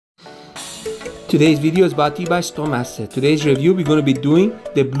Today's video is brought to you by Stonemaster. Today's review, we're going to be doing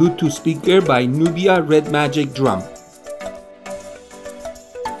the Bluetooth speaker by Nubia Red Magic Drum.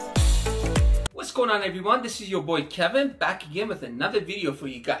 What's going on, everyone? This is your boy Kevin, back again with another video for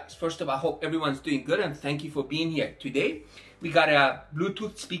you guys. First of all, I hope everyone's doing good and thank you for being here. Today, we got a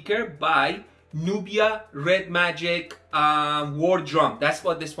Bluetooth speaker by Nubia Red Magic War Drum. That's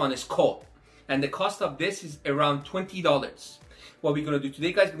what this one is called. And the cost of this is around $20. What we're going to do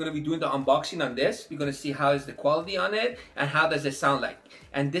today, guys, we're going to be doing the unboxing on this. We're going to see how is the quality on it and how does it sound like.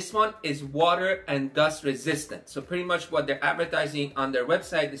 And this one is water and dust resistant. So pretty much what they're advertising on their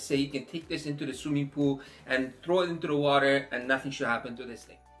website, they say you can take this into the swimming pool and throw it into the water and nothing should happen to this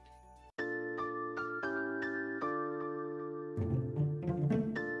thing.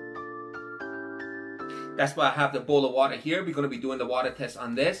 That's why I have the bowl of water here. We're going to be doing the water test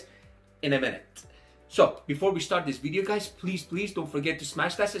on this in a minute. So, before we start this video, guys, please don't forget to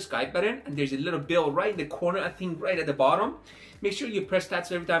smash that subscribe button. And there's a little bell right in the corner, I think right at the bottom. Make sure you press that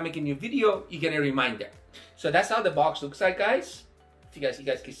so every time I make a new video, you get a reminder. So that's how the box looks like, guys. If you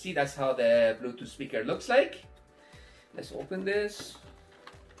guys can see, that's how the Bluetooth speaker looks like. Let's open this.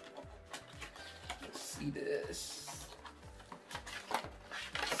 Let's see this.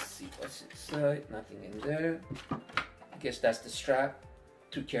 Let's see what's inside. Nothing in there. I guess that's the strap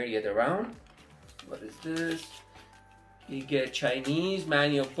to carry it around. What is this? You get Chinese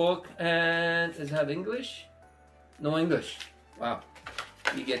manual book, and does it have English? No English. Wow.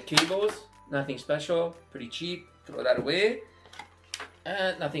 You get cables, nothing special, pretty cheap. Throw that away.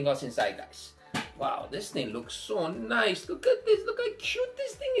 And nothing else inside, guys. Wow, this thing looks so nice. Look at this, look how cute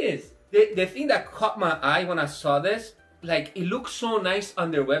this thing is. The thing that caught my eye when I saw this, like it looks so nice on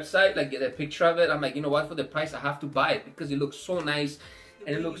their website, like get a picture of it. I'm like, you know what, for the price I have to buy it because it looks so nice.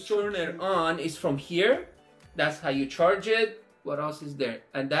 And it looks, turn it on is from here. That's how you charge it. What else is there?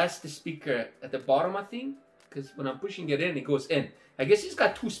 And that's the speaker at the bottom, I think. Because when I'm pushing it in, it goes in. I guess it's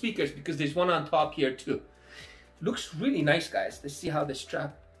got two speakers because there's one on top here too. Looks really nice, guys. Let's see how the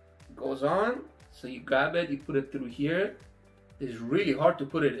strap goes on. So you grab it, you put it through here. It's really hard to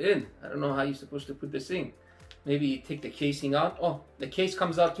put it in. I don't know how you're supposed to put this in. Maybe you take the casing out. Oh, the case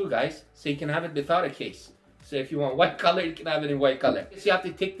comes out too, guys. So you can have it without a case. So if you want white color, you can have it in white color. So you have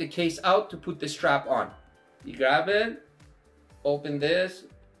to take the case out to put the strap on. You grab it, open this,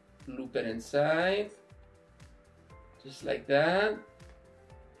 loop it inside, just like that,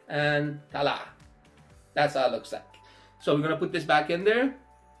 and ta-la! That's how it looks like. So we're gonna put this back in there.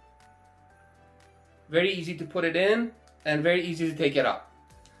 Very easy to put it in, and very easy to take it out.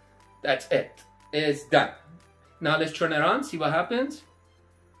 That's it. It's done. Now let's turn it on, see what happens.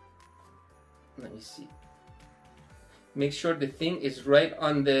 Let me see. Make sure the thing is right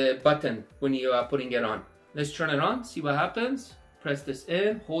on the button when you are putting it on. Let's turn it on, see what happens. Press this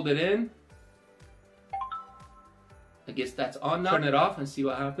in, hold it in. I guess that's on now. Turn it off and see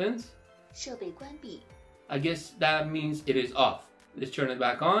what happens. I guess that means it is off. Let's turn it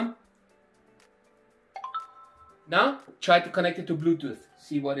back on. Now, try to connect it to Bluetooth.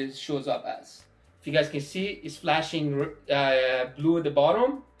 See what it shows up as. If you guys can see, it's flashing blue at the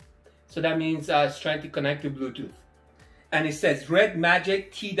bottom. So that means it's trying to connect to Bluetooth. And it says Red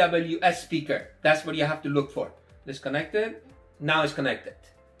Magic TWS speaker. That's what you have to look for. Let's connect it. Now it's connected.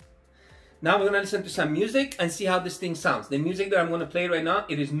 Now we're gonna listen to some music and see how this thing sounds. The music that I'm gonna play right now,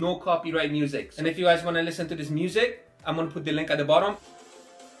 it is no copyright music. And if you guys wanna listen to this music, I'm gonna put the link at the bottom.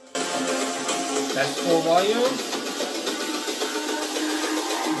 That's full volume.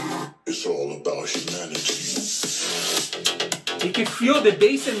 It's all about humanity. You can feel the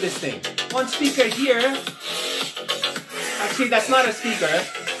bass in this thing. One speaker here. Actually, that's not a speaker,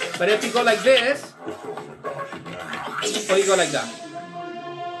 but if you go like this, or you go like that,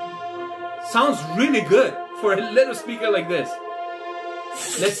 sounds really good for a little speaker like this.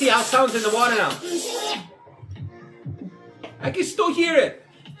 Let's see how it sounds in the water now. I can still hear it.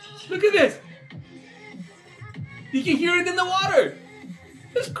 Look at this. You can hear it in the water.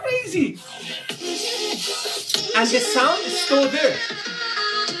 It's crazy. And the sound is still there.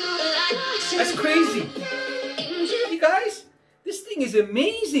 That's crazy. Guys, this thing is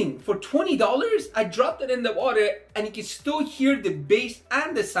amazing. For $20, I dropped it in the water and you can still hear the bass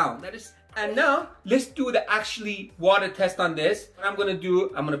and the sound. And now let's do the actually water test on this. What I'm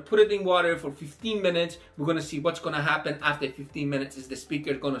gonna put it in water for 15 minutes. We're gonna see what's gonna happen after 15 minutes. Is the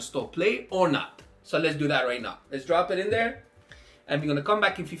speaker gonna still play or not? So let's do that right now. Let's drop it in there and we're gonna come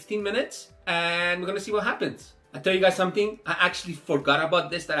back in 15 minutes and we're gonna see what happens. I'll tell you guys something, I actually forgot about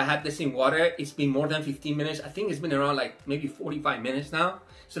this, that I had this in water. It's been more than 15 minutes. I think it's been around like maybe 45 minutes now.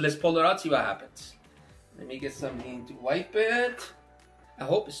 So let's pull it out, see what happens. Let me get something to wipe it. I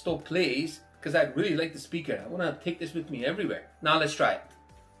hope it still plays. because I really like the speaker. I want to take this with me everywhere. Now let's try it.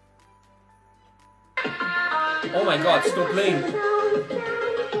 Oh my God, still playing.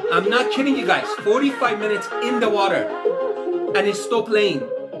 I'm not kidding you guys. 45 minutes in the water and it's still playing.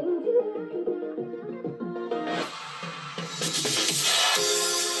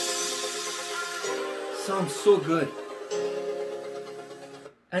 Sounds so good.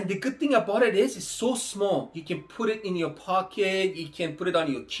 And the good thing about it is it's so small. You can put it in your pocket. You can put it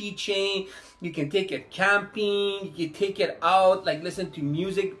on your keychain. You can take it camping. You can take it out, like listen to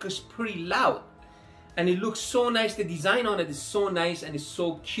music, because it's pretty loud. And it looks so nice. The design on it is so nice and it's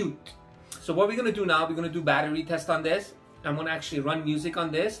so cute. So what we're gonna do now, we're gonna do battery test on this. I'm gonna actually run music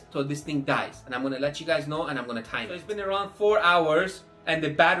on this till this thing dies. And I'm gonna let you guys know and I'm gonna time it. So it's been around 4 hours and the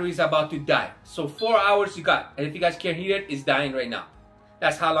battery is about to die. So 4 hours you got. And if you guys can't hear it, it's dying right now.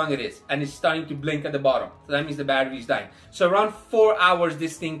 That's how long it is. And it's starting to blink at the bottom. So that means the battery is dying. So around 4 hours,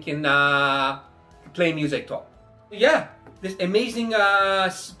 this thing can play music talk. Yeah, this amazing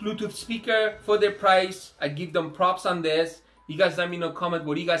Bluetooth speaker for their price. I give them props on this. You guys let me know, comment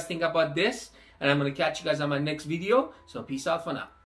what you guys think about this. And I'm going to catch you guys on my next video. So peace out for now.